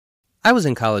I was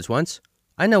in college once.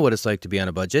 I know what it's like to be on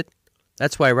a budget.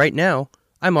 That's why right now,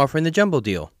 I'm offering the jumbo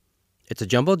deal. It's a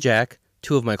jumbo jack,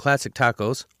 2 of my classic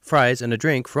tacos, fries, and a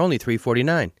drink for only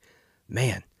 $3.49.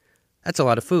 Man, that's a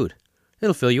lot of food.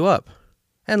 It'll fill you up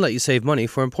and let you save money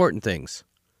for important things.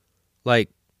 Like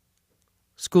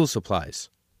school supplies.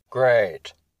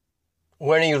 Great.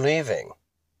 When are you leaving?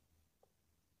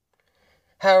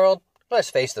 Harold, let's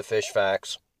face the fish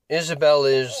facts. Isabel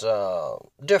is,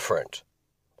 different.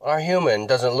 Our human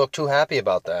doesn't look too happy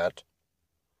about that.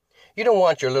 You don't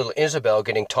want your little Isabel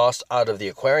getting tossed out of the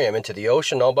aquarium into the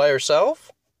ocean all by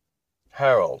herself?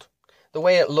 Harold, the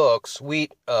way it looks,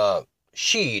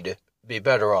 she'd be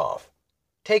better off.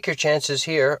 Take your chances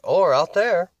here or out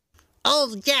there.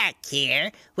 Old Jack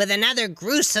here with another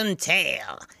gruesome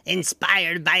tale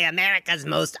inspired by America's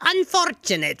most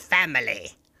unfortunate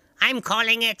family. I'm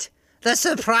calling it The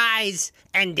Surprise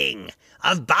Ending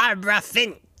of Barbara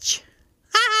Finch.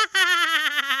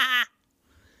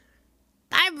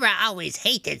 Barbara always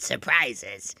hated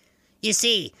surprises. You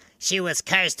see, she was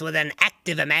cursed with an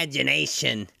active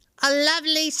imagination, a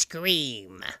lovely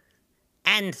scream,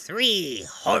 and 3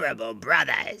 horrible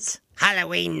brothers.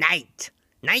 Halloween night,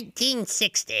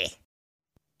 1960.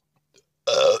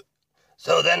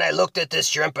 So then I looked at this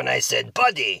shrimp and I said,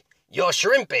 "Buddy, you're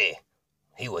shrimpy."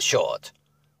 He was short.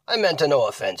 I meant no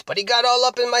offense, but he got all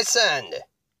up in my sand.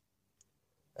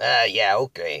 Yeah,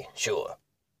 okay, sure.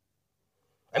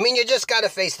 I mean, you just gotta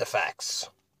face the facts.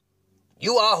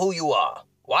 You are who you are.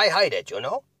 Why hide it, you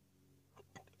know?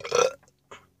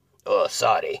 Oh,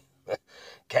 sorry.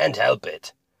 Can't help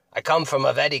it. I come from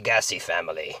a very gassy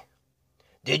family.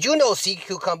 Did you know sea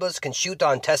cucumbers can shoot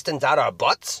our intestines out our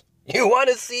butts? You want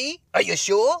to see? Are you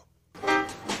sure?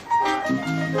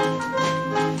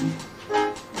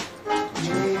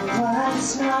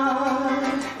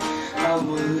 I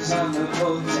was on the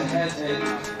road to heaven,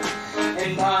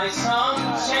 and by some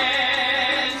chance